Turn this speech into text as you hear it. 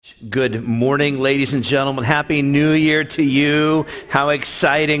Good morning, ladies and gentlemen. Happy New Year to you. How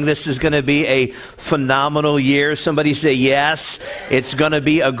exciting. This is going to be a phenomenal year. Somebody say yes. It's going to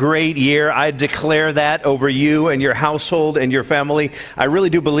be a great year. I declare that over you and your household and your family. I really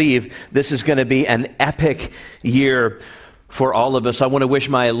do believe this is going to be an epic year for all of us. I want to wish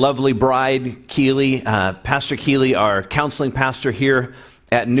my lovely bride, Keely, Pastor Keely, our counseling pastor here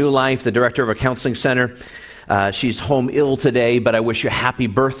at New Life, the director of a counseling center. She's home ill today, but I wish you a happy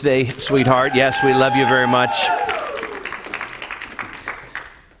birthday, sweetheart. Yes, we love you very much.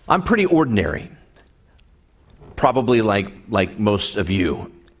 I'm pretty ordinary, probably like most of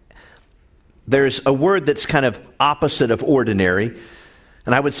you. There's a word that's kind of opposite of ordinary,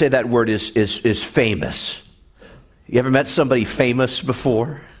 and I would say that word is famous. You ever met somebody famous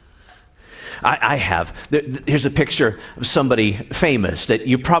before? I have. Here's a picture of somebody famous that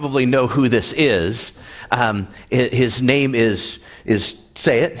you probably know who this is. His name is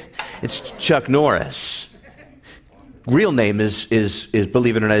say it. It's Chuck Norris. Real name is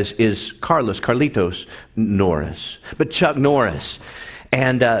believe it or not, is Carlitos Norris. But Chuck Norris,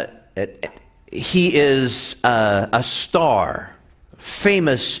 and he is a star,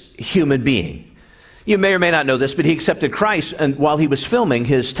 famous human being. You may or may not know this, but he accepted Christ and while he was filming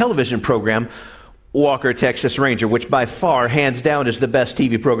his television program, Walker, Texas Ranger, which by far, hands down, is the best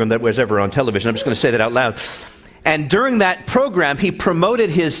TV program that was ever on television. I'm just going to say that out loud. And during that program, he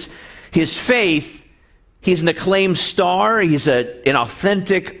promoted his faith. He's an acclaimed star. He's an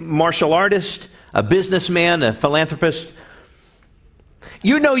authentic martial artist, a businessman, a philanthropist.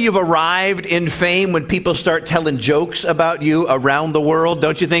 You know you've arrived in fame when people start telling jokes about you around the world.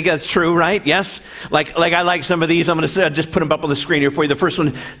 Don't you think that's true, right? Yes? Like I like some of these. I'm going to just put them up on the screen here for you. The first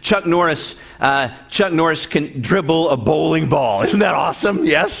one, Chuck Norris. Chuck Norris can dribble a bowling ball. Isn't that awesome?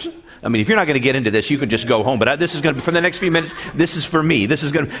 Yes? I mean, if you're not going to get into this, you can just go home. But this is going to be, for the next few minutes, this is for me. This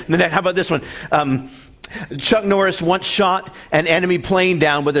is going to, how about this one? Chuck Norris once shot an enemy plane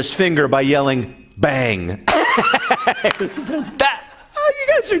down with his finger by yelling, bang.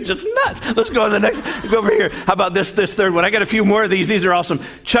 You guys are just nuts. Let's go on the next. Go over here. How about this third one? I got a few more of these. These are awesome.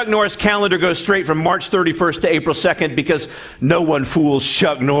 Chuck Norris calendar goes straight from March 31st to April 2nd because no one fools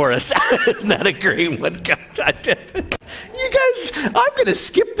Chuck Norris. Isn't that a great one? God, you guys, I'm going to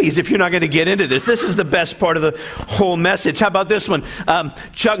skip these if you're not going to get into this. This is the best part of the whole message. How about this one?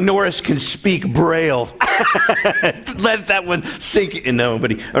 Chuck Norris can speak Braille. Let that one sink in.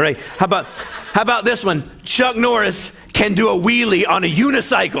 Nobody. All right. How about this one? Chuck Norris can do a wheelie on a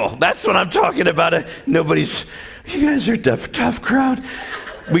unicycle. That's what I'm talking about. You guys are tough crowd.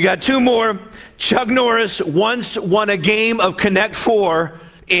 We got two more. Chuck Norris once won a game of Connect 4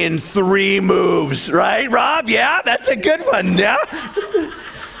 in 3 moves. Right, Rob? Yeah, that's a good one. Yeah?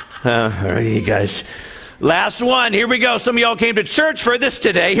 All right, you guys. Last one. Here we go. Some of y'all came to church for this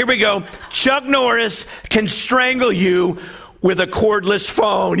today. Here we go. Chuck Norris can strangle you with a cordless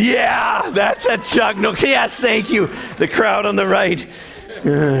phone. Yeah, that's a Chuck Norris. Yes, thank you. The crowd on the right.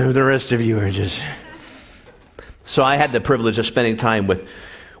 The rest of you are just... So I had the privilege of spending time with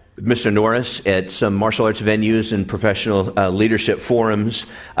Mr. Norris at some martial arts venues and professional leadership forums.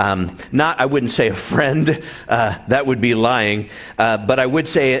 I wouldn't say a friend. That would be lying. But I would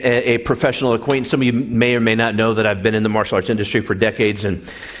say a professional acquaintance. Some of you may or may not know that I've been in the martial arts industry for decades, and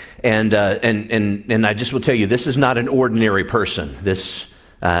I just will tell you, this is not an ordinary person, this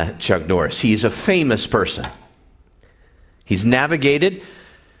Chuck Norris. He's a famous person. He's navigated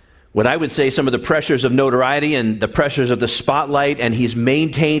what I would say some of the pressures of notoriety and the pressures of the spotlight, and he's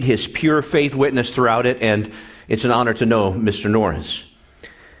maintained his pure faith witness throughout it, and it's an honor to know Mr. Norris.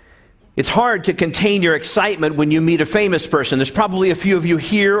 It's hard to contain your excitement when you meet a famous person. There's probably a few of you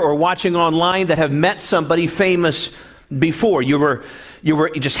here or watching online that have met somebody famous before. You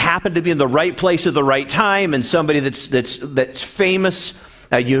just happened to be in the right place at the right time, and somebody that's famous,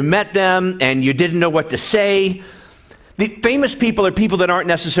 you met them and you didn't know what to say. The famous people are people that aren't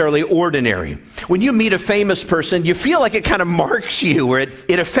necessarily ordinary. When you meet a famous person, you feel like it kind of marks you, or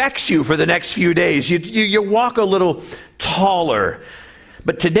it affects you for the next few days. You walk a little taller.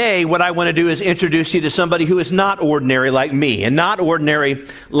 But today, what I want to do is introduce you to somebody who is not ordinary like me and not ordinary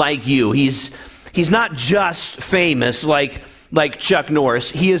like you. He's not just famous like Chuck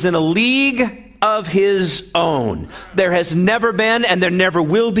Norris. He is in a league of his own. There has never been and there never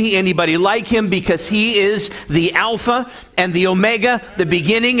will be anybody like him, because he is the Alpha and the Omega, the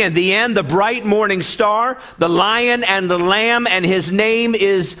beginning and the end, the bright morning star, the Lion and the Lamb, and his name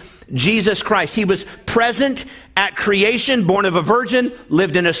is Jesus Christ. He was present at creation, born of a virgin,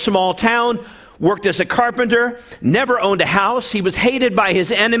 lived in a small town, worked as a carpenter, never owned a house. He was hated by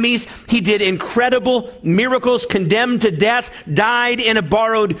his enemies. He did incredible miracles, condemned to death, died in a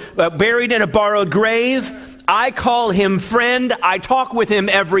buried in a borrowed grave. I call him friend. I talk with him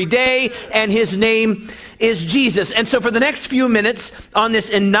every day, and his name is Jesus. And so for the next few minutes on this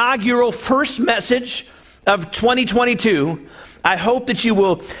inaugural first message of 2022, I hope that you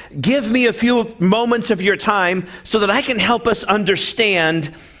will give me a few moments of your time so that I can help us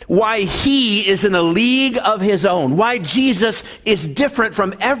understand why he is in a league of his own, why Jesus is different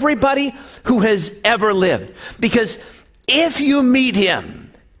from everybody who has ever lived. Because if you meet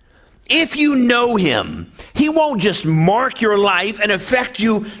him, if you know him, he won't just mark your life and affect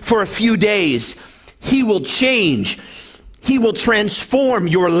you for a few days. He will change. He will transform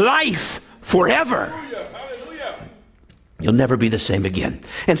your life forever. You'll never be the same again.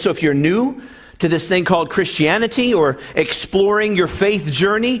 And so if you're new to this thing called Christianity, or exploring your faith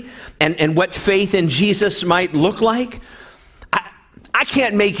journey and what faith in Jesus might look like, I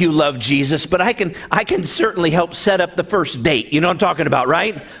can't make you love Jesus, but I can certainly help set up the first date. You know what I'm talking about,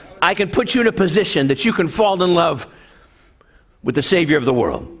 right? I can put you in a position that you can fall in love with the Savior of the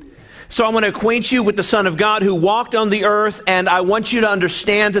world. So I want to acquaint you with the Son of God who walked on the earth, and I want you to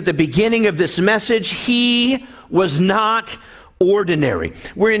understand at the beginning of this message, he was not ordinary.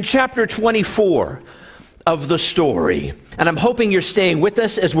 We're in chapter 24 of the story, and I'm hoping you're staying with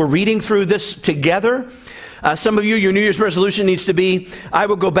us as we're reading through this together. Some of you, your New Year's resolution needs to be, I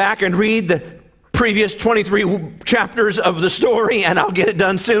will go back and read the previous 23 chapters of the story, and I'll get it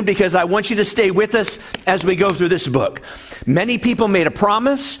done soon because I want you to stay with us as we go through this book. Many people made a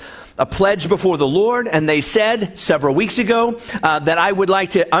promise, a pledge before the Lord, and they said several weeks ago that I would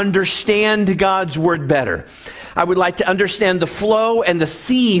like to understand God's word better. I would like to understand the flow and the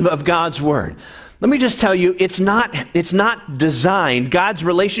theme of God's word. Let me just tell you, it's not designed, God's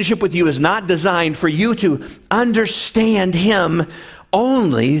relationship with you is not designed for you to understand him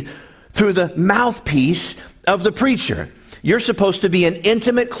only through the mouthpiece of the preacher. You're supposed to be in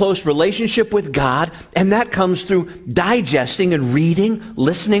intimate, close relationship with God, and that comes through digesting and reading,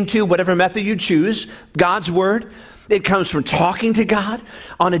 listening to, whatever method you choose, God's word. It comes from talking to God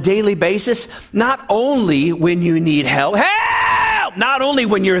on a daily basis, not only when you need help, not only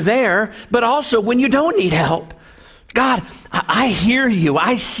when you're there, but also when you don't need help. God, I hear you.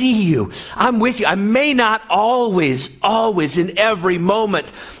 I see you. I'm with you. I may not always in every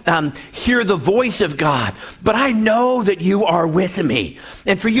moment hear the voice of God, but I know that you are with me.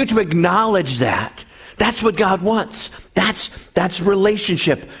 And for you to acknowledge that, that's what God wants. That's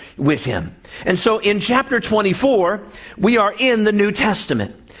relationship with him. And so in chapter 24, we are in the New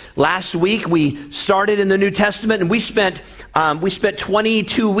Testament. Last week, we started in the New Testament, and we spent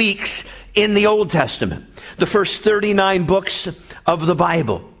 22 weeks in the Old Testament, the first 39 books of the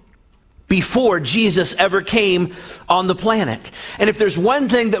Bible, before Jesus ever came on the planet. And if there's one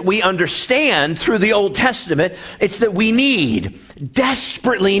thing that we understand through the Old Testament, it's that we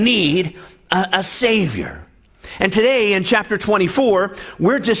desperately need a Savior. And today in chapter 24,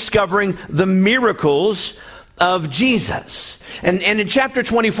 we're discovering the miracles of Jesus. And in chapter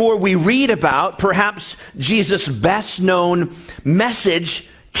 24, we read about perhaps Jesus' best known message,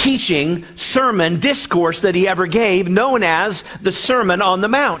 teaching, sermon, discourse that he ever gave, known as the Sermon on the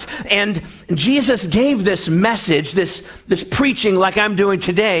Mount. And Jesus gave this message, this preaching like I'm doing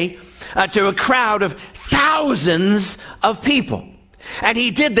today, to a crowd of thousands of people. And he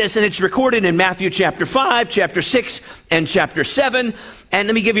did this, and it's recorded in Matthew chapter 5, chapter 6, and chapter 7. And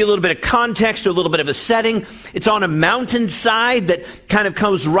let me give you a little bit of context, or a little bit of a setting. It's on a mountainside that kind of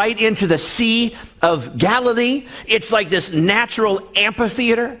comes right into the Sea of Galilee. It's like this natural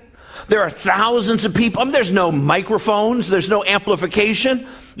amphitheater. There are thousands of people. There's no microphones. There's no amplification.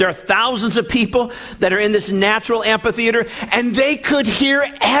 There are thousands of people that are in this natural amphitheater, and they could hear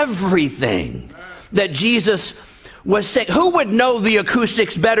everything that Jesus was saying. Who would know the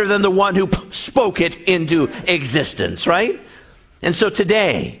acoustics better than the one who spoke it into existence, right? And so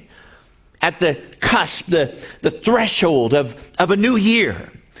today, at the cusp, the threshold of a new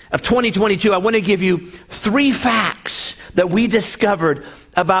year, of 2022, I want to give you 3 facts that we discovered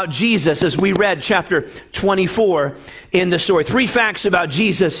about Jesus as we read chapter 24 in the story. 3 facts about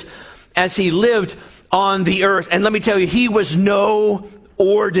Jesus as he lived on the earth. And let me tell you, he was no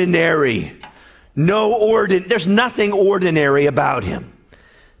ordinary. There's nothing ordinary about him.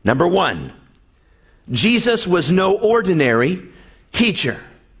 Number 1, Jesus was no ordinary teacher.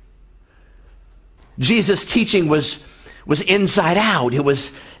 Jesus' teaching was inside out. It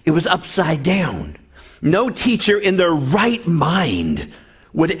was upside down. No teacher in their right mind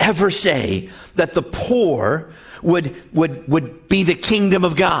would ever say that the poor would be the kingdom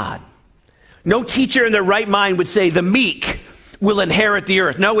of God. No teacher in their right mind would say the meek will inherit the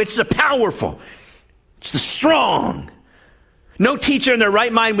earth. No, it's the powerful. It's the strong. No teacher in their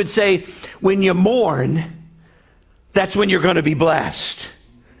right mind would say, when you mourn, that's when you're going to be blessed.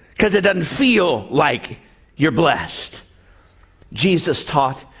 Because it doesn't feel like you're blessed. Jesus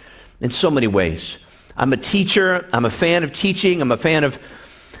taught in so many ways. I'm a teacher. I'm a fan of teaching. I'm a fan of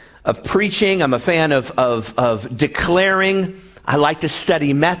preaching. I'm a fan of declaring. I like to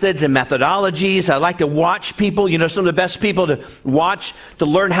study methods and methodologies. I like to watch people. You know, some of the best people to watch to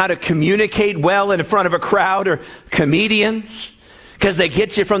learn how to communicate well in front of a crowd are comedians, because they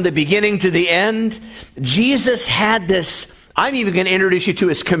get you from the beginning to the end. Jesus had this. I'm even going to introduce you to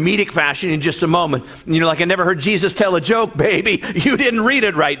his comedic fashion in just a moment. And you're like, I never heard Jesus tell a joke, baby. You didn't read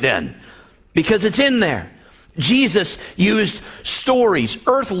it right then, because it's in there. Jesus used stories,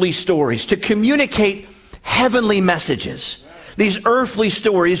 earthly stories, to communicate heavenly messages. These earthly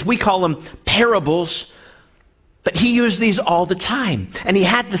stories, we call them parables, but he used these all the time. And he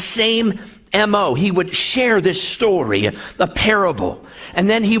had the same MO. He would share this story, a parable, and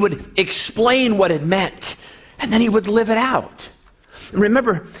then he would explain what it meant, and then he would live it out.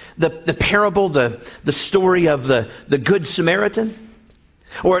 Remember the parable, the story of the Good Samaritan?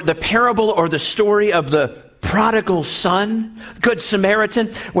 Or the parable or the story of the prodigal son, Good Samaritan,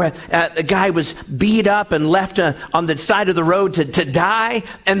 where the guy was beat up and left on the side of the road to die,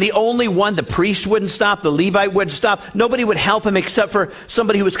 and the only one, the priest wouldn't stop, the Levite wouldn't stop, nobody would help him except for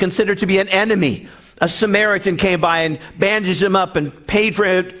somebody who was considered to be an enemy. A Samaritan came by and bandaged him up and paid for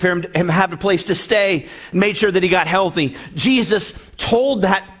him to have a place to stay and made sure that he got healthy. Jesus told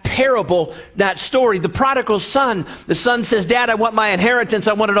that parable, that story. The prodigal son, the son says, Dad, I want my inheritance.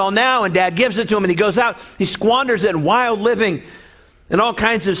 I want it all now. And Dad gives it to him, and he goes out. He squanders it in wild living and all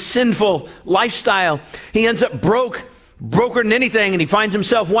kinds of sinful lifestyle. He ends up broker than anything, and he finds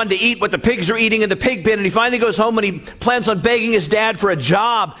himself wanting to eat what the pigs are eating in the pig pen, and he finally goes home and he plans on begging his dad for a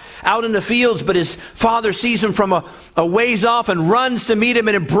job out in the fields, but his father sees him from a ways off and runs to meet him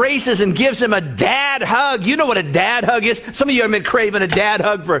and embraces and gives him a dad hug. You know what a dad hug is? Some of you have been craving a dad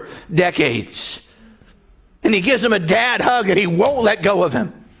hug for decades. And he gives him a dad hug, and he won't let go of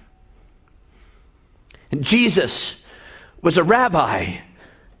him. And Jesus was a rabbi.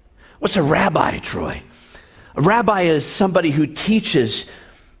 What's a rabbi, Troy? A rabbi is somebody who teaches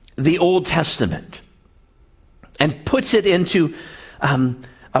the Old Testament and puts it into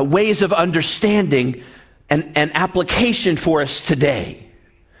ways of understanding and application for us today.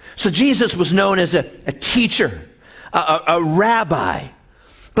 So Jesus was known as a teacher, a rabbi.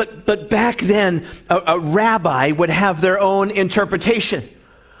 But back then, a rabbi would have their own interpretation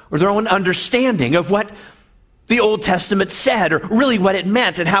or their own understanding of what the Old Testament said, or really what it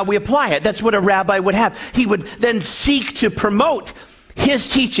meant and how we apply it. That's what a rabbi would have. He would then seek to promote his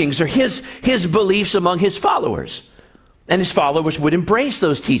teachings or his beliefs among his followers. And his followers would embrace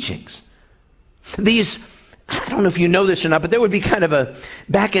those teachings. These, I don't know if you know this or not, but there would be kind of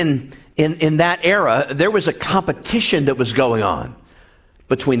back in that era, there was a competition that was going on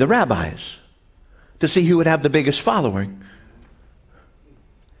between the rabbis to see who would have the biggest following.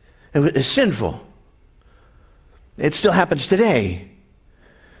 It was sinful. It still happens today.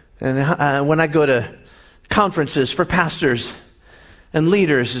 And when I go to conferences for pastors and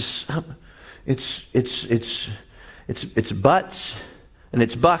leaders, it's butts and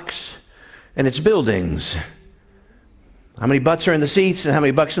it's bucks and it's buildings. How many butts are in the seats and how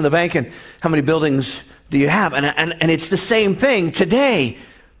many bucks in the bank and how many buildings do you have? And it's the same thing today.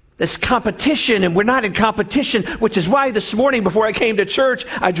 This competition, and we're not in competition, which is why this morning before I came to church,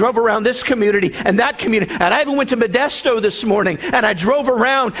 I drove around this community and that community, and I even went to Modesto this morning, and I drove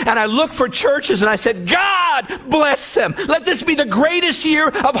around and I looked for churches, and I said, God bless them. Let this be the greatest year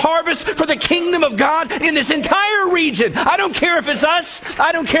of harvest for the kingdom of God in this entire region. I don't care if it's us.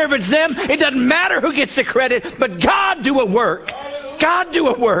 I don't care if it's them. It doesn't matter who gets the credit, but God do a work. God do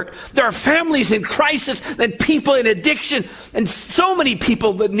a work. There are families in crisis and people in addiction and so many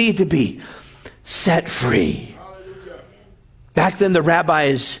people that need to be set free. Back then, the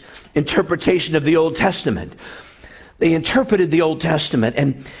rabbis' interpretation of the Old Testament, they interpreted the Old Testament,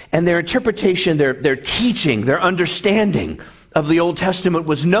 and their interpretation, their teaching, their understanding of the Old Testament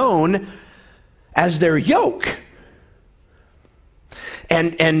was known as their yoke.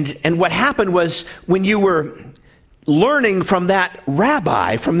 And what happened was, when you were learning from that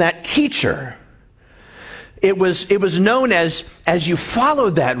rabbi, from that teacher, it was known as you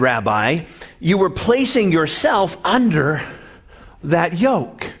followed that rabbi, you were placing yourself under that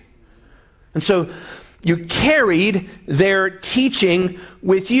yoke. And so you carried their teaching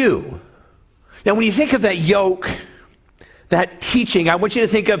with you. Now, when you think of that yoke, that teaching, I want you to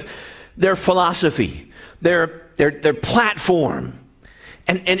think of their philosophy, their platform.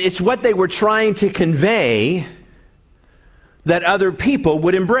 And it's what they were trying to convey that other people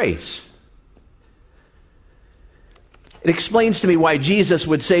would embrace. It explains to me why Jesus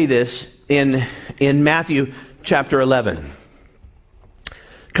would say this in Matthew chapter 11.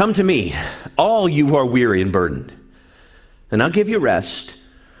 Come to me, all you who are weary and burdened, and I'll give you rest.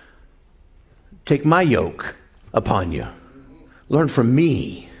 Take my yoke upon you. Learn from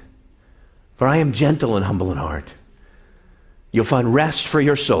me, for I am gentle and humble in heart. You'll find rest for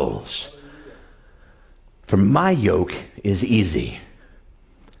your souls. For my yoke is easy,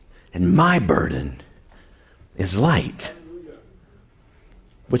 and my burden is light.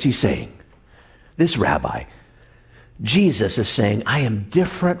 What's he saying? This rabbi, Jesus, is saying, I am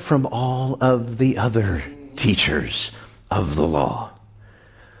different from all of the other teachers of the law.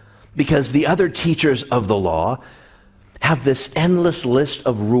 Because the other teachers of the law have this endless list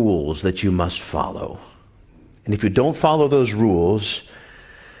of rules that you must follow. And if you don't follow those rules,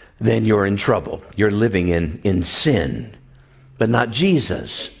 then you're in trouble. You're living in sin. But not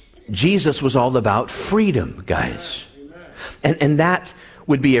Jesus. Jesus was all about freedom, guys. And that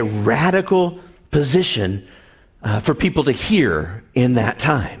would be a radical position for people to hear in that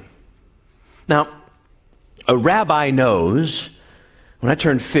time. Now, a rabbi knows, when I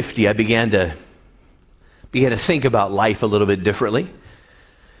turned 50, I began to think about life a little bit differently.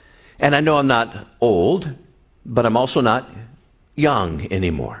 And I know I'm not old, but I'm also not young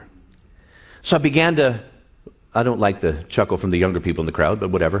anymore. So I don't like the chuckle from the younger people in the crowd, but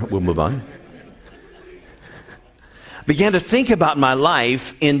whatever, we'll move on. Began to think about my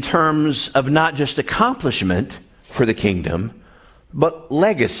life in terms of not just accomplishment for the kingdom, but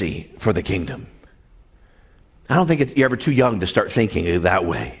legacy for the kingdom. I don't think you're ever too young to start thinking that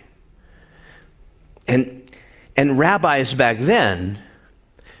way. And rabbis back then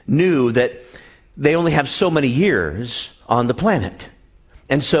knew that they only have so many years on the planet.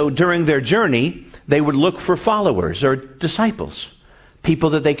 And so during their journey, they would look for followers or disciples, people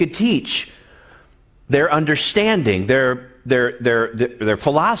that they could teach their understanding, their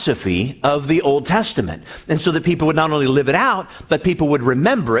philosophy of the Old Testament. And so that people would not only live it out, but people would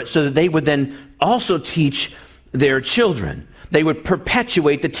remember it so that they would then also teach their children. They would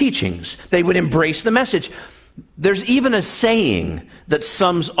perpetuate the teachings. They would embrace the message. There's even a saying that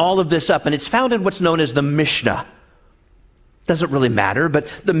sums all of this up, and it's found in what's known as the Mishnah. Doesn't really matter, but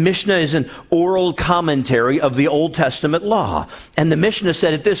the Mishnah is an oral commentary of the Old Testament law. And the Mishnah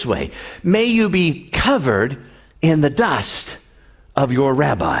said it this way: may you be covered in the dust of your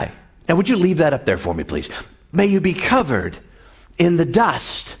rabbi. Now, would you leave that up there for me, please? May you be covered in the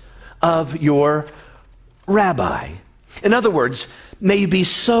dust of your rabbi. In other words, may you be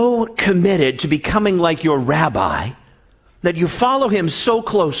so committed to becoming like your rabbi that you follow him so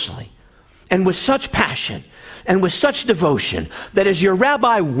closely and with such passion and with such devotion that as your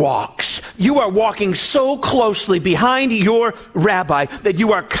rabbi walks, you are walking so closely behind your rabbi that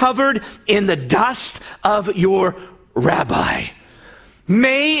you are covered in the dust of your rabbi.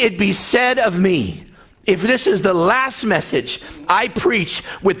 May it be said of me, if this is the last message I preach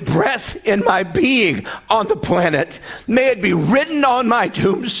with breath in my being on the planet, may it be written on my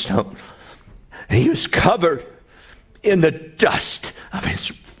tombstone, he was covered in the dust of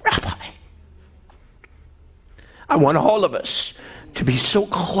his rabbi. I want all of us to be so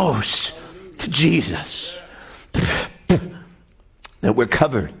close to Jesus that we're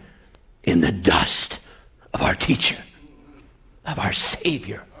covered in the dust of our teacher, of our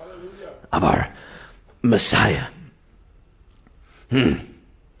Savior, of our Messiah.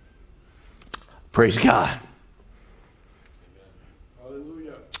 Praise God.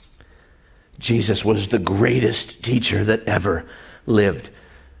 Hallelujah. Jesus was the greatest teacher that ever lived.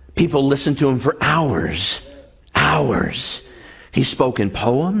 People listened to him for hours. He spoke in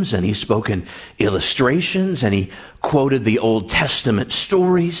poems, and he spoke in illustrations, and he quoted the Old Testament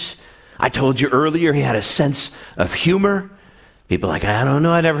stories. I told you earlier he had a sense of humor. People are like, I don't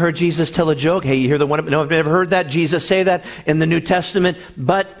know, I never heard Jesus tell a joke. Hey, you hear the one? No, I've never heard that. Jesus say that in the New Testament.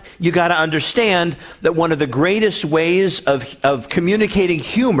 But you got to understand that one of the greatest ways of communicating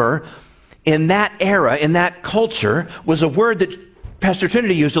humor in that era, in that culture, was a word that Pastor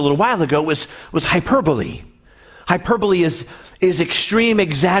Trinity used a little while ago, was hyperbole. Hyperbole is extreme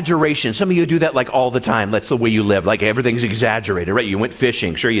exaggeration. Some of you do that like all the time. That's the way you live. Like everything's exaggerated, right? You went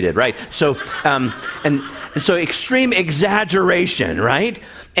fishing. Sure you did, right? So, and so extreme exaggeration, right?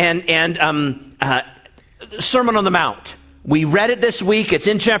 And Sermon on the Mount. We read it this week. It's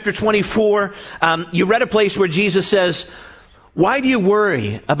in chapter 24. You read a place where Jesus says, why do you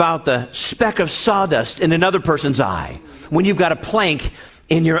worry about the speck of sawdust in another person's eye when you've got a plank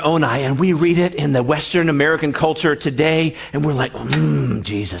in your own eye. And we read it in the Western American culture today, and we're like,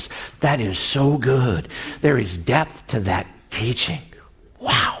 Jesus, that is so good. There is depth to that teaching.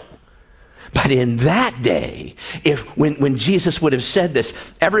 Wow. But in that day, when Jesus would have said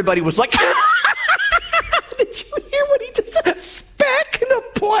this, everybody was like, did you hear what he just said? A speck in a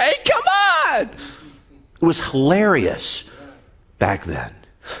play? Come on. It was hilarious back then.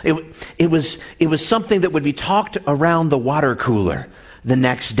 It was something that would be talked around the water cooler the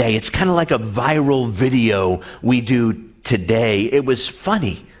next day. It's kind of like a viral video we do today. It was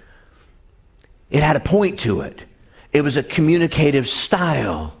funny. It had a point to it. It was a communicative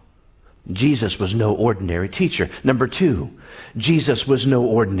style. Jesus was no ordinary teacher. Number 2, Jesus was no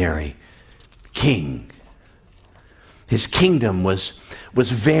ordinary king. His kingdom was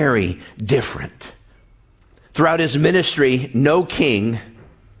very different. Throughout his ministry, no king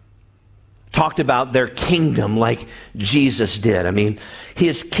talked about their kingdom like Jesus did. I mean,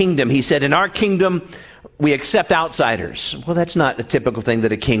 his kingdom, he said, in our kingdom, we accept outsiders. Well, that's not a typical thing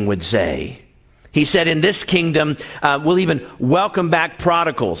that a king would say. He said, in this kingdom, we'll even welcome back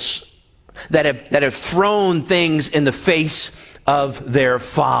prodigals that have thrown things in the face of their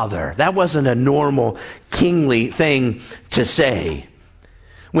father. That wasn't a normal kingly thing to say.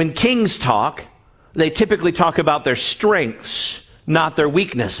 When kings talk, they typically talk about their strengths, not their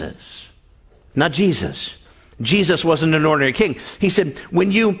weaknesses. Not Jesus. Jesus wasn't an ordinary king. He said,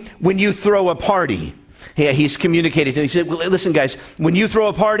 when you throw a party, he's communicated to him. He said, well, listen, guys, when you throw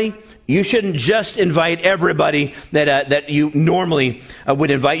a party, you shouldn't just invite everybody that you normally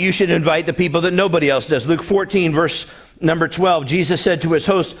would invite. You should invite the people that nobody else does. Luke 14, verse number 12, Jesus said to his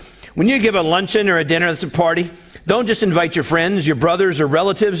host, when you give a luncheon or a dinner that's a party, don't just invite your friends, your brothers or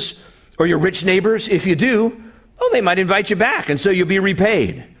relatives, or your rich neighbors. If you do, well, they might invite you back, and so you'll be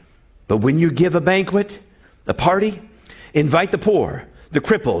repaid. But when you give a banquet, a party, invite the poor, the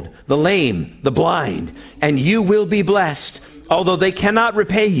crippled, the lame, the blind, and you will be blessed. Although they cannot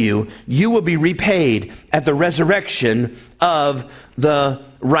repay you, you will be repaid at the resurrection of the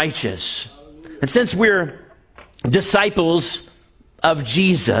righteous. And since we're disciples of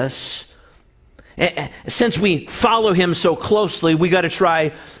Jesus, since we follow him so closely, we got to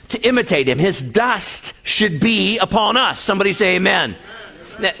try to imitate him. His dust should be upon us. Somebody say amen.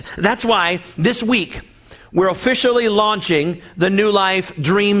 That's why this week we're officially launching the New Life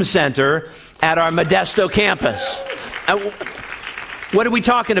Dream Center at our Modesto campus. What are we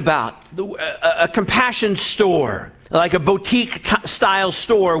talking about? A compassion store, like a boutique style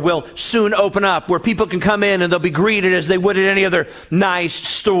store, will soon open up where people can come in and they'll be greeted as they would at any other nice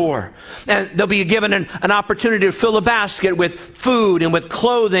store. And they'll be given an opportunity to fill a basket with food and with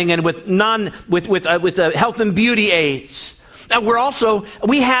clothing and with health and beauty aids.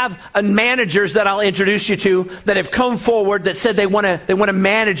 We have managers that I'll introduce you to that have come forward that said they want to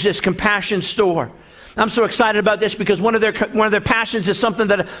manage this compassion store. I'm so excited about this because one of their passions is something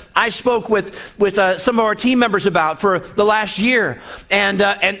that I spoke with some of our team members about for the last year, and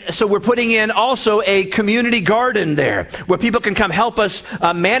so we're putting in also a community garden there where people can come help us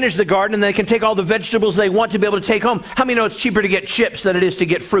manage the garden, and they can take all the vegetables they want to be able to take home. How many know it's cheaper to get chips than it is to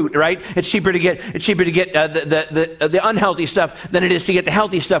get fruit? Right? It's cheaper to get the unhealthy stuff than it is to get the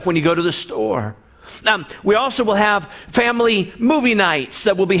healthy stuff when you go to the store. We also will have family movie nights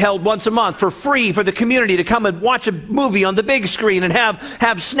that will be held once a month for free for the community to come and watch a movie on the big screen and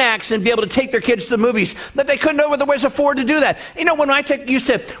have snacks and be able to take their kids to the movies that they couldn't otherwise afford to do that. You know, when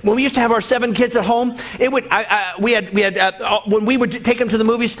we used to have our 7 kids at home, when we would take them to the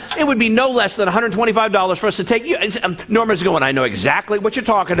movies, it would be no less than $125 for us to take you. Norma's going, I know exactly what you're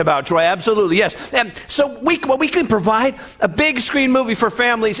talking about, Troy. Absolutely, yes. And so we can provide a big screen movie for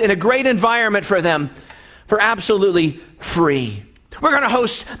families in a great environment for them, for absolutely free. We're going to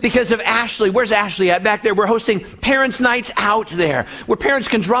host, because of Ashley. Where's Ashley at? Back there. We're hosting Parents' Nights Out there, where parents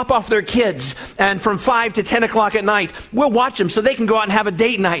can drop off their kids, and from 5 to 10 o'clock at night, we'll watch them so they can go out and have a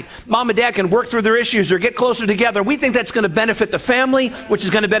date night. Mom and dad can work through their issues or get closer together. We think that's going to benefit the family, which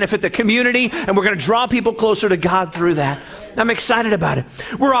is going to benefit the community, and we're going to draw people closer to God through that. I'm excited about it.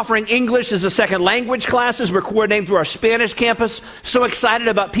 We're offering English as a second language classes. We're coordinating through our Spanish campus. So excited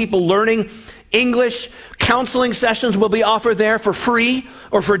about people learning English. Counseling sessions will be offered there for free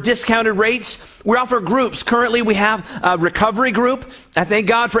or for discounted rates. We offer groups. Currently, we have a recovery group. I thank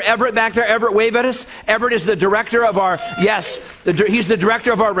God for Everett back there. Everett, wave at us. Everett is the director of he's the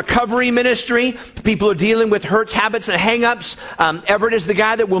director of our recovery ministry. People are dealing with hurts, habits, and hang-ups. Everett is the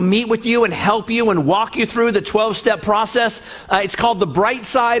guy that will meet with you and help you and walk you through the 12-step process. It's called The Bright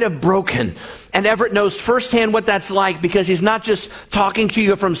Side of Broken. And Everett knows firsthand what that's like, because he's not just talking to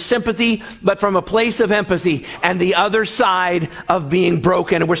you from sympathy, but from a place of empathy and the other side of being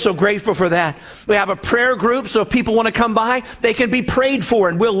broken. And we're so grateful for that. We have a prayer group, so if people want to come by, they can be prayed for,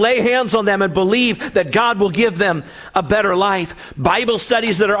 and we'll lay hands on them and believe that God will give them a better life. Bible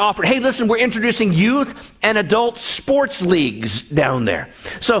studies that are offered. Hey, listen, we're introducing youth and adult sports leagues down there.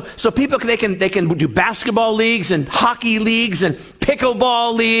 So people, they can do basketball leagues and hockey leagues and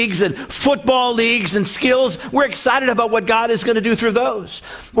pickleball leagues and football leagues and skills. We're excited about what God is going to do through those.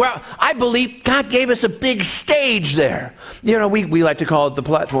 Well, I believe God gave us a big stage there. You know, we like to call it the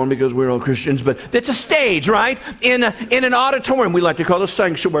platform because we're all Christians, but it's a stage, right? In an auditorium. We like to call it a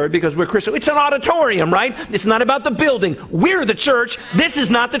sanctuary because we're Christian. It's an auditorium, right? It's not about the building. We're the church. This is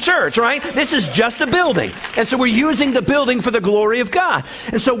not the church, right? This is just a building. And so we're using the building for the glory of God.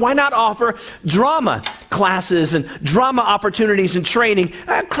 And so why not offer drama classes and drama opportunities and training,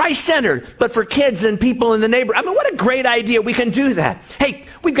 Christ-centered, but for kids and people in the neighborhood. I mean, what a great idea. We can do that. Hey,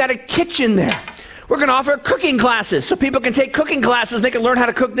 we've got a kitchen there. We're going to offer cooking classes so people can take cooking classes. They can learn how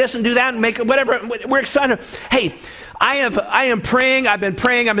to cook this and do that and make whatever. We're excited. Hey, I am praying. I've been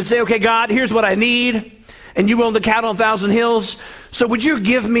praying. I've been saying, okay, God, here's what I need. And you own the cattle on 1,000 hills. So would you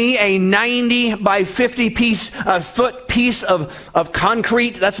give me a 90 by 50 foot piece of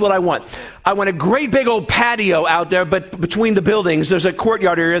concrete? That's what I want. I want a great big old patio out there, but between the buildings, there's a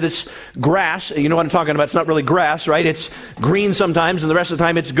courtyard area that's grass. You know what I'm talking about. It's not really grass, right? It's green sometimes, and the rest of the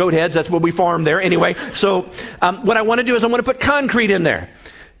time it's goat heads. That's what we farm there. Anyway, so what I want to do is I want to put concrete in there.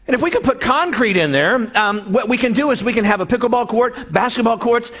 And if we can put concrete in there, what we can do is we can have a pickleball court, basketball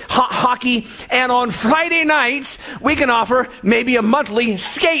courts, hockey, and on Friday nights, we can offer maybe a monthly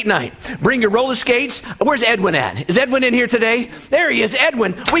skate night. Bring your roller skates. Where's Edwin at? Is Edwin in here today? There he is,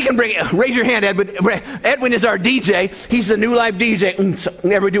 Edwin. We can bring, raise your hand, Edwin. Edwin is our DJ. He's the New Life DJ.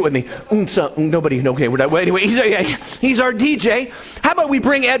 Never do it with me. Nobody, okay. Anyway, he's our DJ. How about we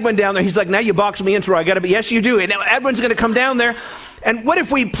bring Edwin down there? He's like, now you box me in, Troy. I got to be, yes, you do. And now Edwin's going to come down there. And what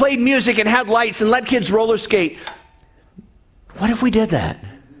if we played music and had lights and let kids roller skate? What if we did that?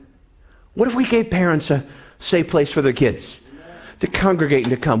 What if we gave parents a safe place for their kids to congregate and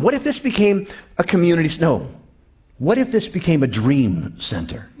to come? What if this became a community? No. What if this became a dream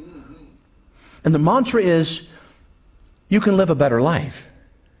center? And the mantra is, you can live a better life.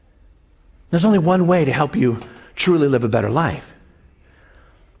 There's only one way to help you truly live a better life,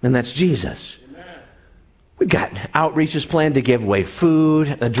 and that's Jesus. We've got outreaches planned to give away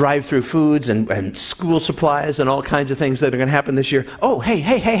food, drive-through foods and school supplies and all kinds of things that are going to happen this year. Oh,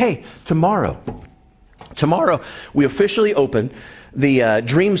 hey. Tomorrow, we officially open the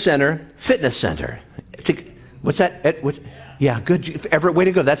Dream Center Fitness Center. What's that? Yeah, good. Everett, way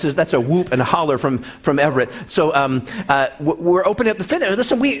to go. That's a whoop and a holler from Everett. So we're opening up the fitness.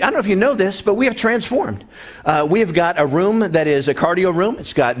 Listen, I don't know if you know this, but we have transformed. We have got a room that is a cardio room.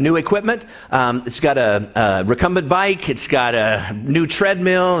 It's got new equipment. It's got a recumbent bike. It's got a new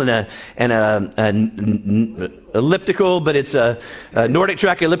treadmill and a elliptical, but it's a Nordic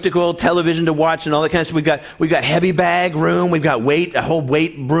track elliptical, television to watch, and all that kind of stuff. We've got heavy bag room. We've got a whole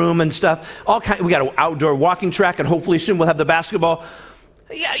weight room and stuff. We got an outdoor walking track, and hopefully soon we'll have the basketball.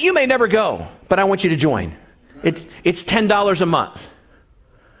 Yeah, you may never go, but I want you to join. It's $10 a month.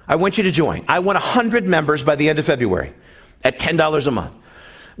 I want you to join. I want 100 members by the end of February at $10 a month.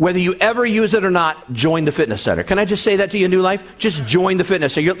 Whether you ever use it or not, join the fitness center. Can I just say that to you, New Life? Just join the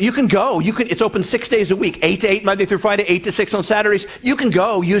fitness center. You can go. It's open 6 days a week, 8 to 8, Monday through Friday, 8 to 6 on Saturdays. You can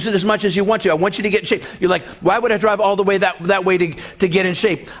go. Use it as much as you want to. I want you to get in shape. You're like, why would I drive all the way that way to get in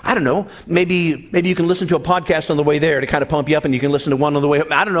shape? I don't know. Maybe you can listen to a podcast on the way there to kind of pump you up, and you can listen to one on the way up.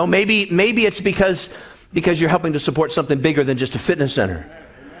 I don't know. Maybe it's because you're helping to support something bigger than just a fitness center,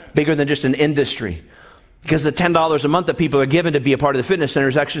 bigger than just an industry. Because the $10 a month that people are given to be a part of the fitness center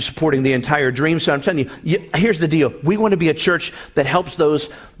is actually supporting the entire Dream Center. I'm telling you, here's the deal. We want to be a church that helps those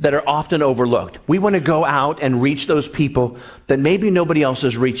that are often overlooked. We want to go out and reach those people that maybe nobody else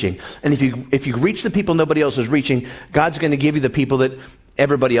is reaching. And if you reach the people nobody else is reaching, God's going to give you the people that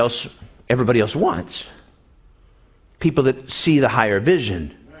everybody else wants. People that see the higher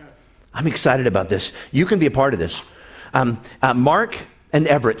vision. I'm excited about this. You can be a part of this. Mark and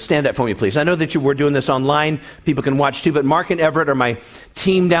Everett, stand up for me, please. I know that we're doing this online. People can watch too, but Mark and Everett are my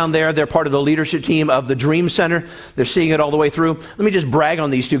team down there. They're part of the leadership team of the Dream Center. They're seeing it all the way through. Let me just brag on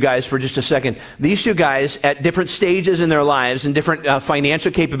these two guys for just a second. These two guys, at different stages in their lives and different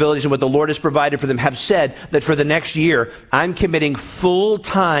financial capabilities and what the Lord has provided for them, have said that for the next year, I'm committing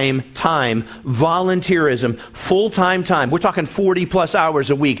full-time volunteerism, full-time time. We're talking 40 plus hours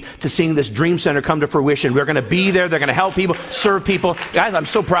a week to seeing this Dream Center come to fruition. We're going to be there. They're going to help people, serve people. guys. I'm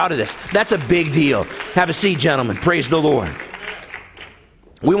so proud of this. That's a big deal. Have a seat, gentlemen. Praise the Lord.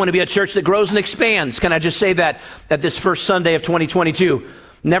 We want to be a church that grows and expands. Can I just say that at this first Sunday of 2022?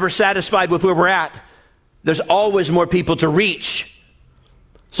 Never satisfied with where we're at. There's always more people to reach.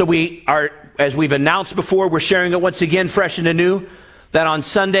 So we are, as we've announced before, we're sharing it once again, fresh and anew, that on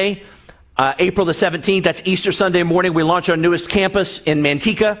Sunday, April the 17th, that's Easter Sunday morning, we launch our newest campus in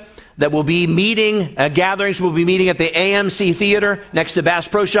Manteca. That will be meeting, gatherings will be meeting at the AMC Theater next to Bass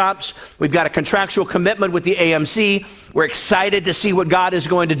Pro Shops. We've got a contractual commitment with the AMC. We're excited to see what God is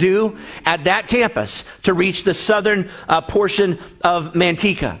going to do at that campus to reach the southern portion of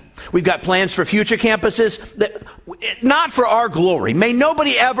Manteca. We've got plans for future campuses, that, not for our glory. May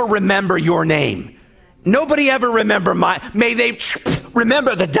nobody ever remember your name. Nobody ever remember may they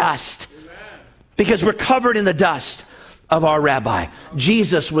remember the dust. Because we're covered in the dust of our rabbi.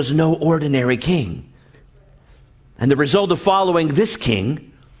 Jesus was no ordinary king. And the result of following this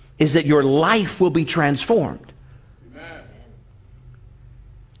king is that your life will be transformed. Amen.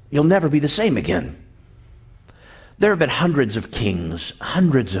 You'll never be the same again. There have been hundreds of kings,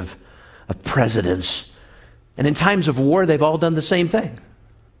 hundreds of presidents, and in times of war, they've all done the same thing.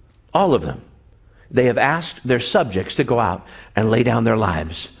 All of them. They have asked their subjects to go out and lay down their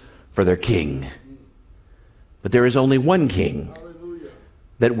lives for their king. But there is only one king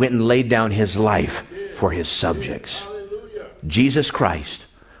that went and laid down his life for his subjects. Jesus Christ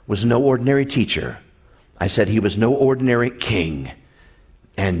was no ordinary teacher. I said he was no ordinary king.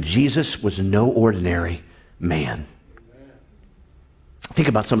 And Jesus was no ordinary man. Think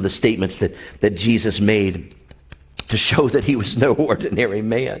about some of the statements that Jesus made to show that he was no ordinary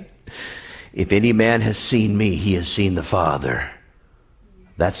man. If any man has seen me, he has seen the Father.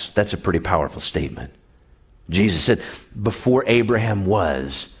 That's a pretty powerful statement. Jesus said, before Abraham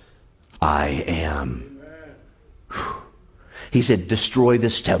was, I am. He said, destroy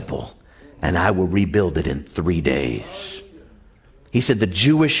this temple and I will rebuild it in 3 days. He said, the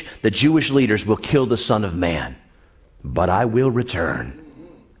Jewish leaders will kill the Son of Man, but I will return.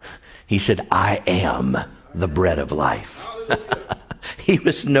 He said, I am the bread of life. He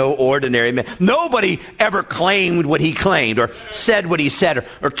was no ordinary man. Nobody ever claimed what he claimed or said what he said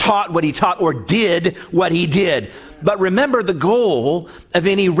or taught what he taught or did what he did. But remember, the goal of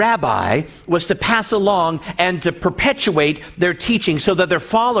any rabbi was to pass along and to perpetuate their teaching so that their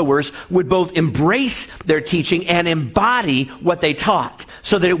followers would both embrace their teaching and embody what they taught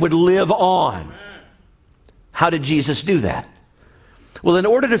so that it would live on. How did Jesus do that? Well, in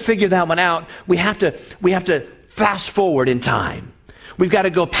order to figure that one out, we have to fast forward in time. We've got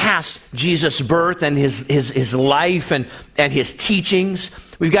to go past Jesus' birth and his life and his teachings.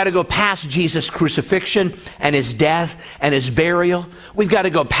 We've got to go past Jesus' crucifixion and his death and his burial. We've got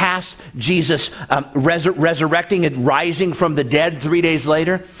to go past Jesus resurrecting and rising from the dead 3 days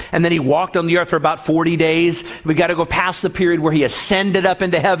later. And then he walked on the earth for about 40 days. We've got to go past the period where he ascended up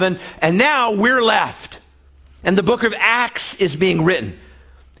into heaven. And now we're left. And the book of Acts is being written.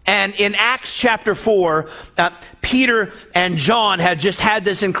 And in Acts chapter 4, Peter and John had just had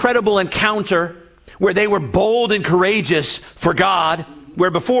this incredible encounter where they were bold and courageous for God, where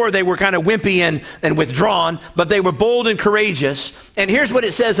before they were kind of wimpy and withdrawn, but they were bold and courageous. And here's what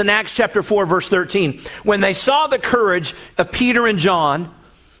it says in Acts chapter 4, verse 13. When they saw the courage of Peter and John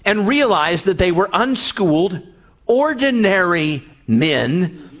and realized that they were unschooled, ordinary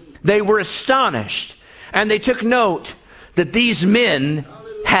men, they were astonished. And they took note that these men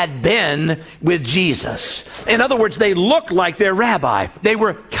had been with Jesus. In other words, they looked like their rabbi. They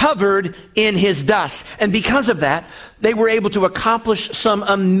were covered in his dust. And because of that, they were able to accomplish some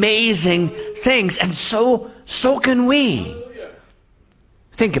amazing things. And so can we.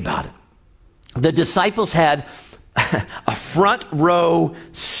 Think about it. The disciples had a front row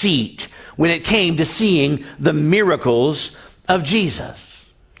seat when it came to seeing the miracles of Jesus.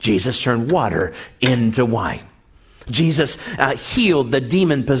 Jesus turned water into wine. Jesus healed the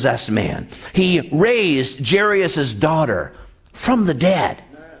demon-possessed man. He raised Jairus' daughter from the dead.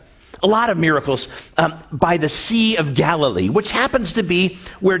 A lot of miracles by the Sea of Galilee, which happens to be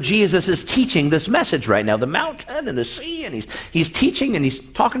where Jesus is teaching this message right now. The mountain and the sea, and he's teaching and he's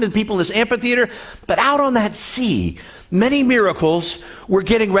talking to the people in this amphitheater. But out on that sea, many miracles were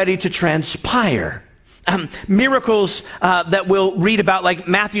getting ready to transpire. Miracles that we'll read about, like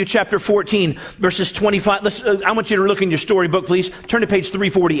Matthew chapter 14, verses 25. I want you to look in your storybook, please. Turn to page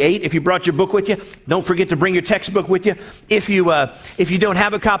 348. If you brought your book with you, don't forget to bring your textbook with you. If you don't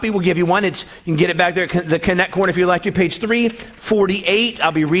have a copy, we'll give you one. You can get it back there at the Connect corner if you'd like to. Page 348.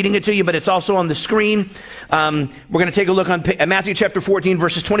 I'll be reading it to you, but it's also on the screen. We're going to take a look on Matthew chapter 14,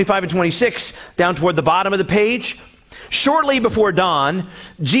 verses 25 and 26, down toward the bottom of the page. Shortly before dawn,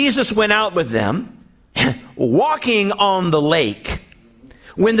 Jesus went out with them, walking on the lake.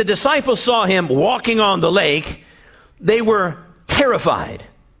 When the disciples saw him walking on the lake, they were terrified.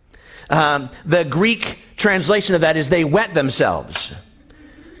 The Greek translation of that is they wet themselves.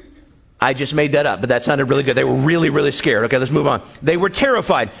 I just made that up, but that sounded really good. They were really, really scared. Okay, let's move on. They were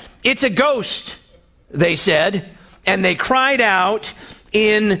terrified. "It's a ghost," they said, and they cried out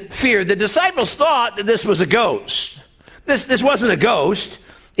in fear. The disciples thought that this was a ghost. This wasn't a ghost.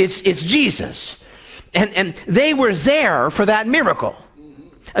 It's Jesus. And they were there for that miracle.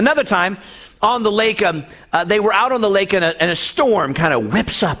 Another time on the lake, they were out on the lake and a storm kind of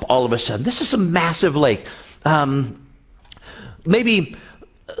whips up all of a sudden. This is a massive lake. Maybe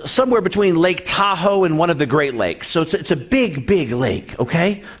somewhere between Lake Tahoe and one of the Great Lakes. So it's a big, big lake,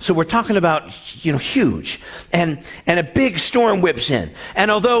 okay? So we're talking about, huge. And a big storm whips in. And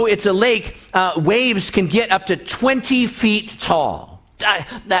although it's a lake, waves can get up to 20 feet tall.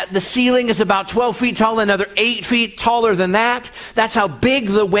 The ceiling is about 12 feet tall, another 8 feet taller than that. That's how big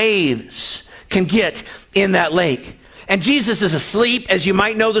the waves can get in that lake. And Jesus is asleep, as you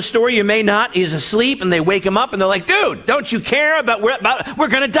might know the story, you may not. He's asleep, and they wake him up, and they're like, "Dude, don't you care about we're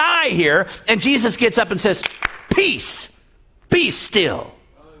going to die here?" And Jesus gets up and says, "Peace, be still."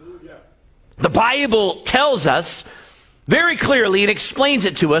 Hallelujah. The Bible tells us very clearly, and explains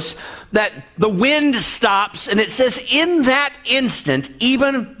it to us, that the wind stops, and it says in that instant,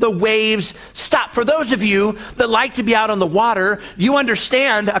 even the waves stop. For those of you that like to be out on the water, you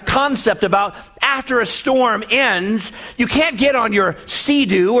understand a concept about after a storm ends, you can't get on your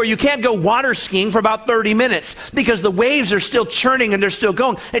Sea-Doo or you can't go water skiing for about 30 minutes because the waves are still churning and they're still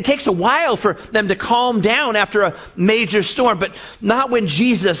going. It takes a while for them to calm down after a major storm, but not when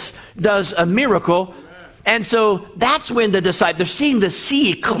Jesus does a miracle. And so that's when the disciples, they're seeing the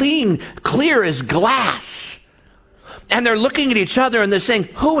sea clear as glass. And they're looking at each other and they're saying,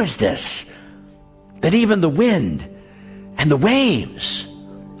 "Who is this? That even the wind and the waves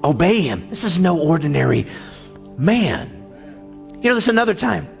obey him." This is no ordinary man. There's another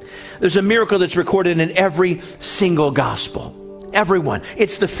time. There's a miracle that's recorded in every single gospel. Everyone.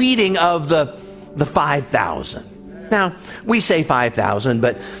 It's the feeding of the 5,000. Now, we say 5,000,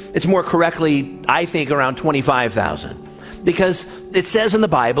 but it's more correctly, I think, around 25,000. Because it says in the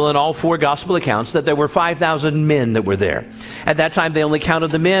Bible, in all four gospel accounts, that there were 5,000 men that were there. At that time, they only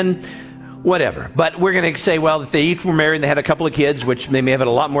counted the men, whatever. But we're going to say, well, if they each were married and they had a couple of kids, which they may have had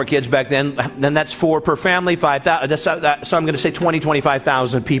a lot more kids back then that's 4 per family, 5,000. So I'm going to say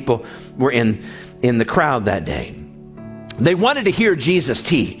 25,000 people were in the crowd that day. They wanted to hear Jesus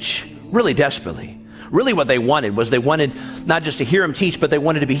teach, really desperately. Really what they wanted was they wanted not just to hear him teach, but they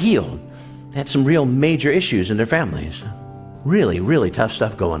wanted to be healed. They had some real major issues in their families. Really, really tough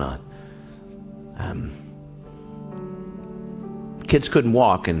stuff going on. Kids couldn't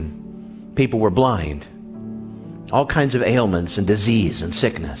walk and people were blind. All kinds of ailments and disease and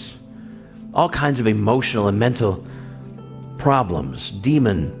sickness. All kinds of emotional and mental problems,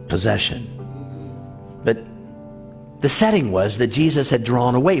 demon possession. But the setting was that Jesus had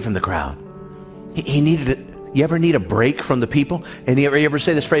drawn away from the crowd. He needed it. You ever need a break from the people? And you ever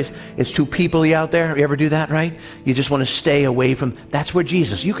say this phrase, "It's too people-y out there"? You ever do that, right? You just want to stay away from. That's where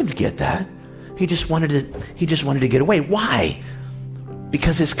Jesus. You can get that. He just wanted to get away. Why?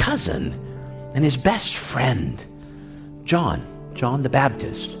 Because his cousin and his best friend, John the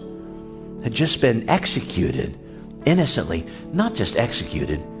Baptist, had just been executed innocently. Not just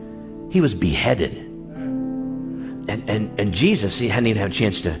executed, he was beheaded. And Jesus, he hadn't even had a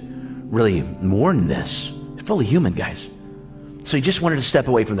chance to really mourn this. Fully human, guys. So he just wanted to step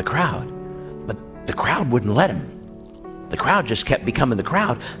away from the crowd. But the crowd wouldn't let him. The crowd just kept becoming the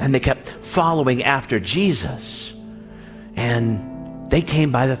crowd, and they kept following after Jesus. And they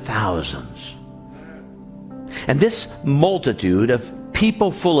came by the thousands. And this multitude of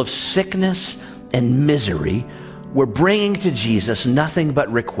people full of sickness and misery were bringing to Jesus nothing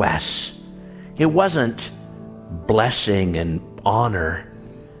but requests. It wasn't blessing and honor.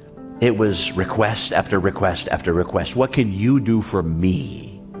 It was request after request after request. What can you do for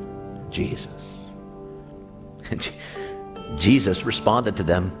me, Jesus? And Jesus responded to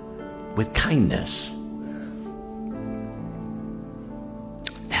them with kindness.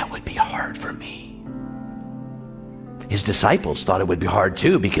 That would be hard for me. His disciples thought it would be hard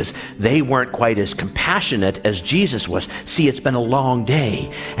too, because they weren't quite as compassionate as Jesus was. See, it's been a long day,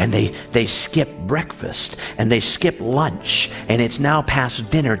 and they skipped breakfast, and they skipped lunch, and it's now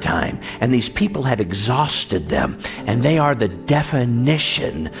past dinner time, and these people have exhausted them, and they are the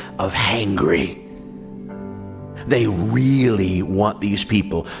definition of hangry. They really want these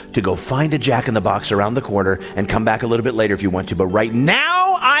people to go find a Jack in the Box around the corner and come back a little bit later if you want to. But right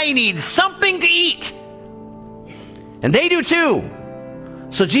now, I need something to eat. And they do too.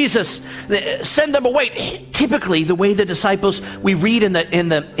 So Jesus send them away. Typically, the way the disciples, we read in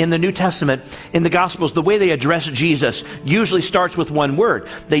the New Testament, in the Gospels, the way they address Jesus usually starts with one word.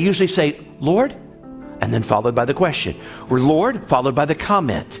 They usually say, Lord, and then followed by the question. Or Lord, followed by the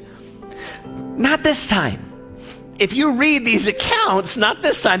comment. Not this time. If you read these accounts, not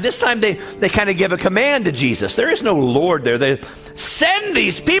this time. This time they kind of give a command to Jesus. There is no Lord there. They send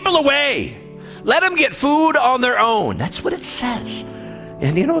these people away. Let them get food on their own. That's what it says.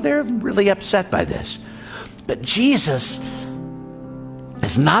 And they're really upset by this. But Jesus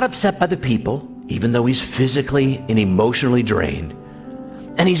is not upset by the people, even though he's physically and emotionally drained.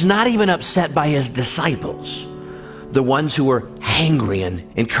 And he's not even upset by his disciples, the ones who were hangry and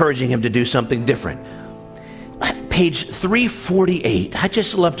encouraging him to do something different. Page 348, I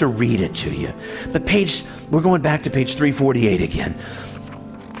just love to read it to you. But we're going back to page 348 again.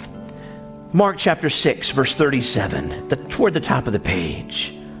 Mark chapter 6, verse 37, toward the top of the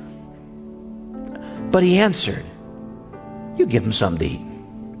page. But he answered, you give them something to eat.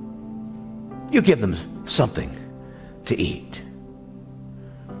 You give them something to eat.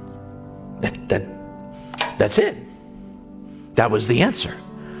 That's it. That was the answer.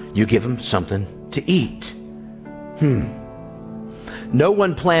 You give them something to eat. No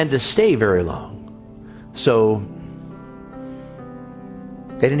one planned to stay very long, so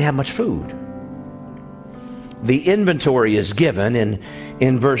they didn't have much food. The inventory is given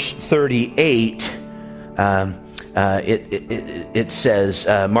in verse 38. It says,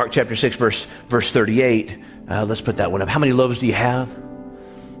 Mark chapter 6, verse 38. Let's put that one up. How many loaves do you have?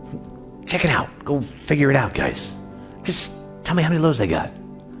 Check it out. Go figure it out, guys. Just tell me how many loaves they got.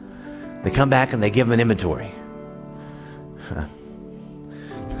 They come back and they give them an inventory.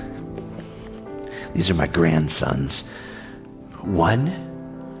 These are my grandsons.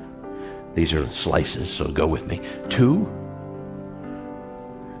 1. These are slices, so go with me. 2,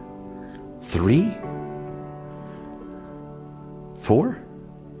 3, 4,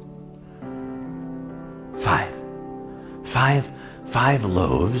 5. 5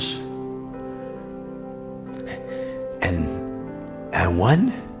 loaves and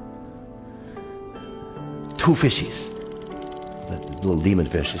 2 fishies. The little demon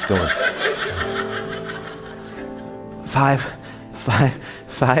fish is going.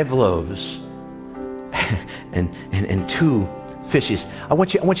 5 loaves and 2 fishes. I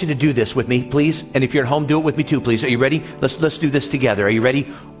want you to do this with me, please. And if you're at home, do it with me too, please. Are you ready? Let's do this together. Are you ready?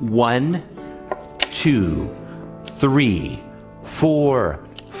 1, 2, 3, 4,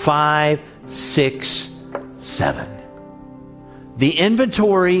 5, 6, 7. The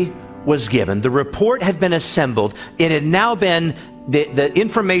inventory was given. The report had been assembled. It had now been, the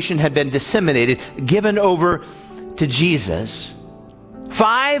information had been disseminated, given over to Jesus.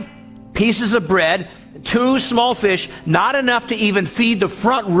 5 pieces of bread, 2 small fish, not enough to even feed the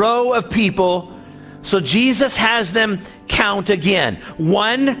front row of people. So Jesus has them count again.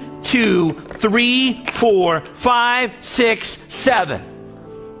 1, 2, 3, 4, 5, 6, 7.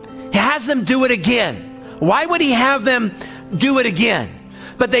 He has them do it again. Why would he have them do it again?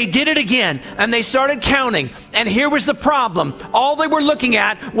 But they did it again, and they started counting. And here was the problem. All they were looking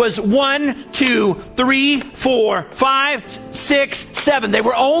at was 1, 2, 3, 4, 5, 6, 7. They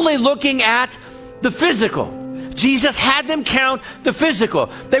were only looking at the physical. Jesus had them count the physical.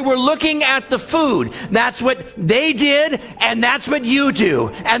 They were looking at the food. That's what they did, and that's what you do,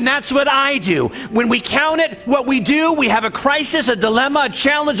 and that's what I do. When we count it, what we do, we have a crisis, a dilemma, a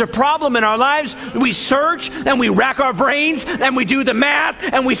challenge, a problem in our lives. We search, and we rack our brains, and we do the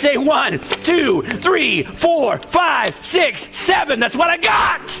math, and we say 1, 2, 3, 4, 5, 6, 7. That's what I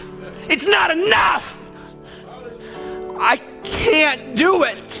got. It's not enough. I can't do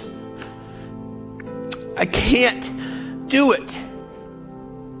it. I can't do it.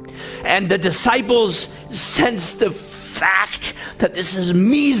 And the disciples sensed the fact that this is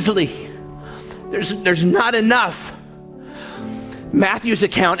measly. There's not enough. Matthew's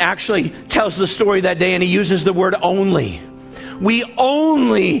account actually tells the story that day, and he uses the word only. We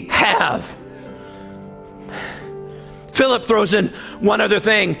only have. Philip throws in one other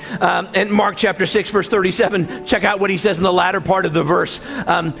thing in Mark chapter 6, verse 37. Check out what he says in the latter part of the verse.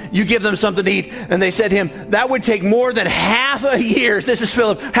 You give them something to eat. And they said to him, that would take more than half a year's, this is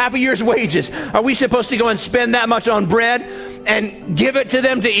Philip, half a year's wages. Are we supposed to go and spend that much on bread and give it to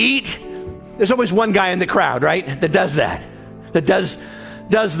them to eat? There's always one guy in the crowd, right, that does that, that does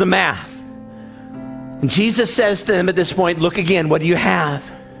the math. And Jesus says to them at this point, look again, what do you have?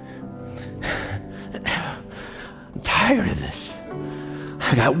 tired of this.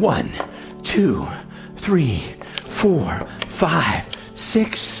 I got 1, 2, 3, 4, 5,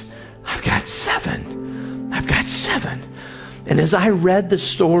 6. I've got 7. I've got 7. And as I read the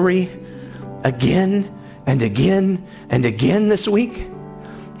story again and again and again this week,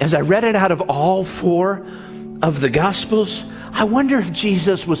 as I read it out of all 4 of the Gospels, I wonder if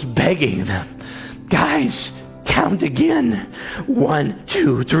Jesus was begging them, guys, count again. 1,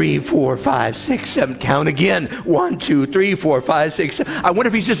 2, 3, 4, 5, 6, 7. Count again. 1, 2, 3, 4, 5, 6, 7. I wonder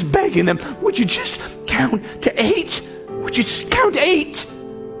if he's just begging them, would you just count to 8? Would you just count 8?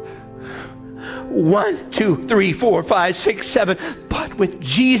 1, 2, 3, 4, 5, 6, 7. But with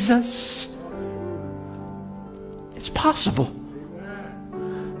Jesus, it's possible.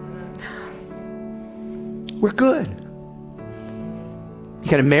 We're good. You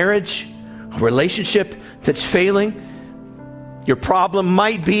got a marriage, a relationship that's failing. Your problem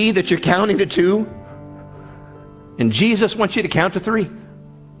might be that you're counting to 2, and Jesus wants you to count to 3.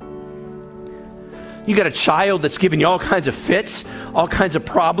 You got a child that's giving you all kinds of fits, all kinds of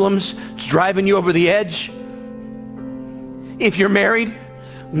problems. It's driving you over the edge. If you're married,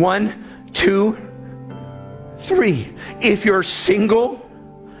 1, 2, 3. If you're single,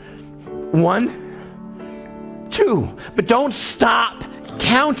 1, 2. But don't stop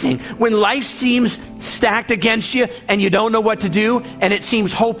counting. When life seems stacked against you and you don't know what to do, and it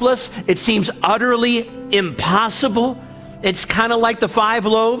seems hopeless, it seems utterly impossible. It's kind of like the 5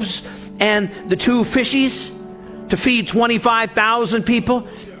 loaves and the 2 fishies to feed 25,000 people.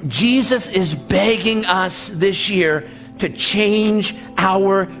 Jesus is begging us this year to change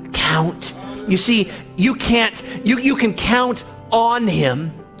our count. You see, you can count on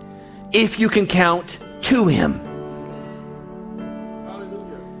him if you can count to him.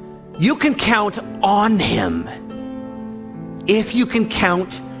 You can count on him if you can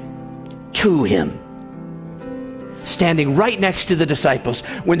count to him. Standing right next to the disciples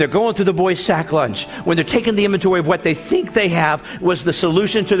when they're going through the boys' sack lunch, when they're taking the inventory of what they think they have was the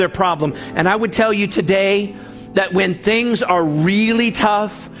solution to their problem. And I would tell you today that when things are really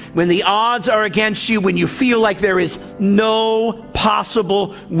tough, when the odds are against you, when you feel like there is no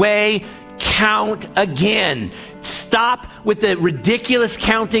possible way, count again. Stop with the ridiculous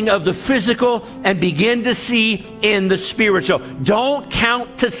counting of the physical and begin to see in the spiritual. Don't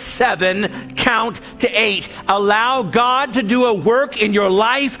count to 7, count to 8. Allow God to do a work in your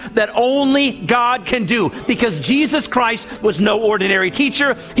life that only God can do. Because Jesus Christ was no ordinary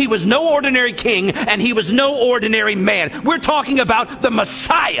teacher, he was no ordinary king, and he was no ordinary man. We're talking about the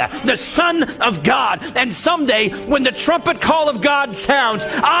Messiah, the Son of God. And someday, when the trumpet call of God sounds,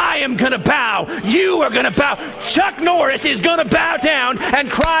 I am going to bow, you are going to bow. Chuck Norris is going to bow down and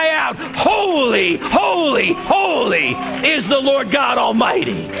cry out, holy, holy, holy is the Lord God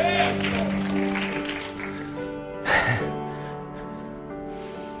Almighty.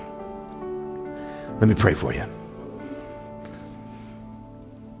 Let me pray for you.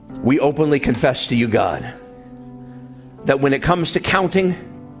 We openly confess to you, God, that when it comes to counting,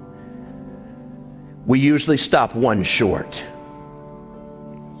 we usually stop 1 short.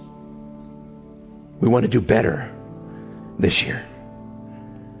 We want to do better this year.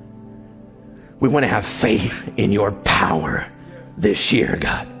 We want to have faith in your power this year,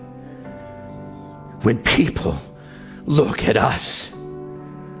 God. When people look at us,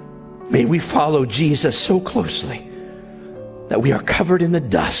 may we follow Jesus so closely that we are covered in the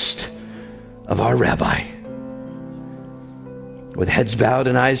dust of our rabbi. With heads bowed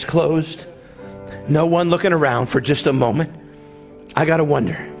and eyes closed, no one looking around for just a moment, I gotta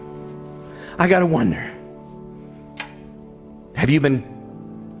wonder, have you been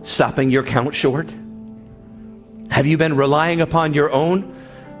stopping your count short? Have you been relying upon your own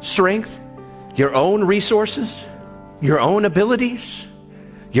strength, your own resources, your own abilities,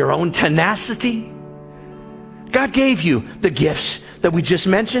 your own tenacity? God gave you the gifts that we just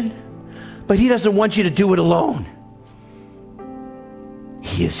mentioned, but he doesn't want you to do it alone.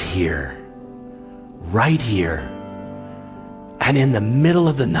 He is here, right here, and in the middle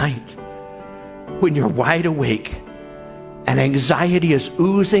of the night, when you're wide awake and anxiety is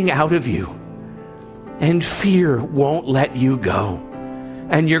oozing out of you and fear won't let you go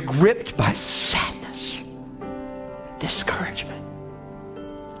and you're gripped by sadness, discouragement,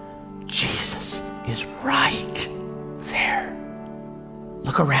 Jesus is right there.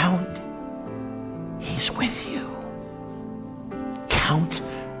 Look around. He's with you. Count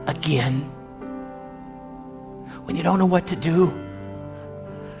again. When you don't know what to do,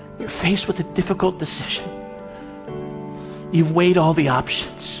 you're faced with a difficult decision. You've weighed all the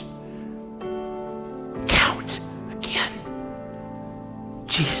options. Count again.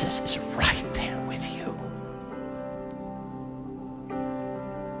 Jesus is right there with you.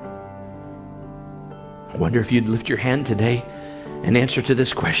 I wonder if you'd lift your hand today and answer to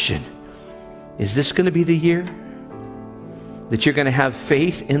this question. Is this going to be the year that you're going to have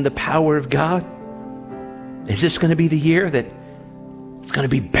faith in the power of God? Is this going to be the year that it's going to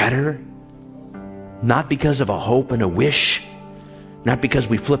be better? Not because of a hope and a wish, not because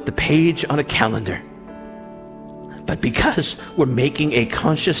we flip the page on a calendar, but because we're making a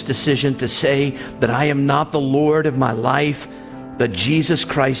conscious decision to say that I am not the Lord of my life, but Jesus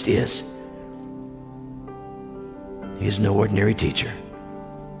Christ is. He is no ordinary teacher.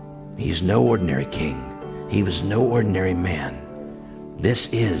 He is no ordinary king. He was no ordinary man. This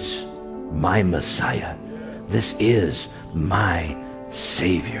is my Messiah. This is my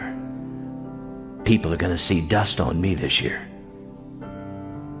Savior. People are going to see dust on me this year.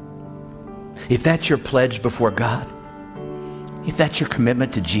 If that's your pledge before God, if that's your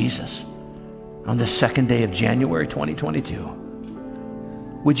commitment to Jesus on the second day of January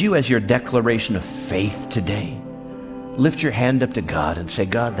 2022, would you, as your declaration of faith today, lift your hand up to God and say,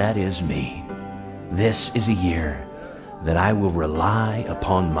 God, that is me. This is a year that I will rely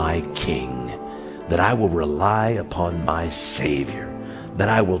upon my King, that I will rely upon my Savior, that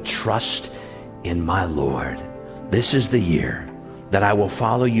I will trust in my Lord. This is the year that I will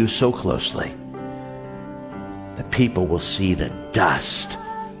follow you so closely that people will see the dust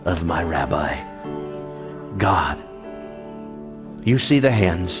of my Rabbi. God, you see the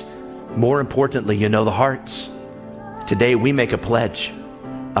hands. More importantly, you know the hearts. Today we make a pledge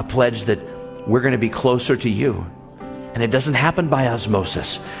that we're going to be closer to you. And it doesn't happen by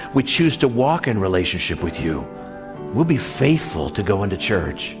osmosis. We choose to walk in relationship with you. We'll be faithful to going to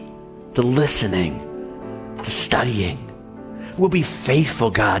church, to listening, to studying. We'll be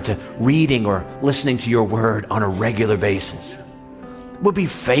faithful, God, to reading or listening to your word on a regular basis. We'll be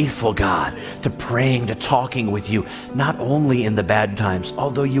faithful, God, to praying, to talking with you, not only in the bad times,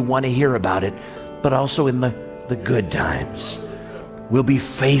 although you want to hear about it, but also in the good times. We'll be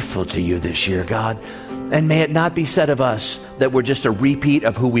faithful to you this year, God. And may it not be said of us that we're just a repeat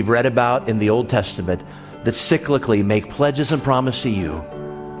of who we've read about in the Old Testament, that cyclically make pledges and promise to you,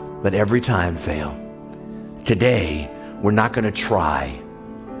 but every time fail. Today, we're not going to try.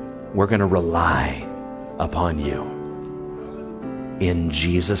 We're going to rely upon you. In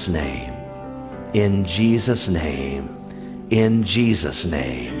Jesus' name, in Jesus' name, in Jesus'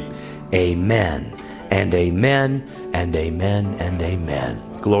 name, amen, and amen, and amen, and amen.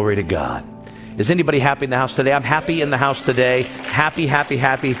 Glory to God. Is anybody happy in the house today? I'm happy in the house today. Happy, happy,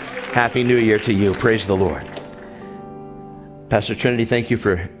 happy, happy New Year to you. Praise the Lord. Pastor Trinity, thank you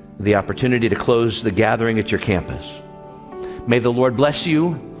for the opportunity to close the gathering at your campus. May the Lord bless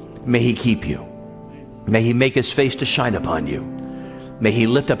you. May he keep you. May he make his face to shine upon you. May he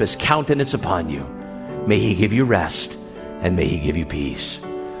lift up his countenance upon you. May he give you rest, and may he give you peace.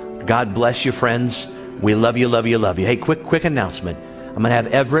 God bless you, friends. We love you, love you, love you. Hey, quick announcement. I'm going to have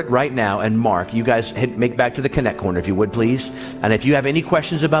Everett right now and Mark. You guys make back to the Connect Corner, if you would, please. And if you have any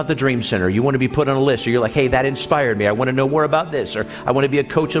questions about the Dream Center, you want to be put on a list, or you're like, hey, that inspired me. I want to know more about this, or I want to be a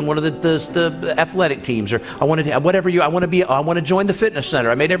coach on one of the athletic teams, or I want to I want to join the fitness center.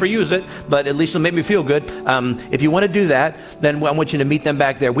 I may never use it, but at least it'll make me feel good. If you want to do that, then I want you to meet them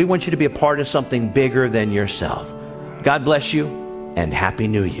back there. We want you to be a part of something bigger than yourself. God bless you, and Happy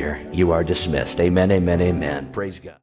New Year. You are dismissed. Amen, amen, amen. Praise God.